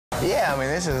Yeah, I mean,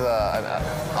 this is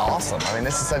awesome. I mean,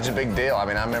 this is such a big deal. I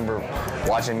mean, I remember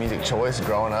watching Music Choice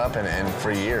growing up and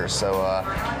for years. So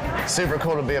super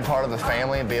cool to be a part of the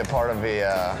family and be a part of the,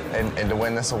 and to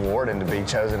win this award and to be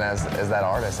chosen as that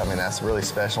artist. I mean, that's really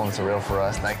special and surreal for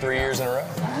us. 3 years in a row.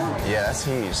 Yeah, that's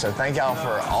huge. So thank y'all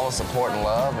for all the support and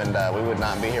love, and we would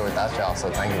not be here without y'all,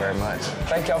 so thank you very much.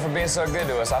 Thank y'all for being so good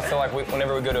to us. I feel like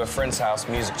whenever we go to a friend's house,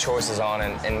 Music Choice is on,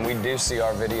 and we do see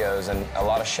our videos and a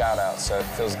lot of shout-outs, so it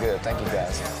feels good. Thank you,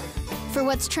 guys. For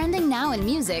what's trending now in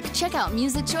music, check out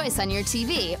Music Choice on your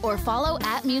TV or follow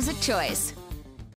 @Music Choice.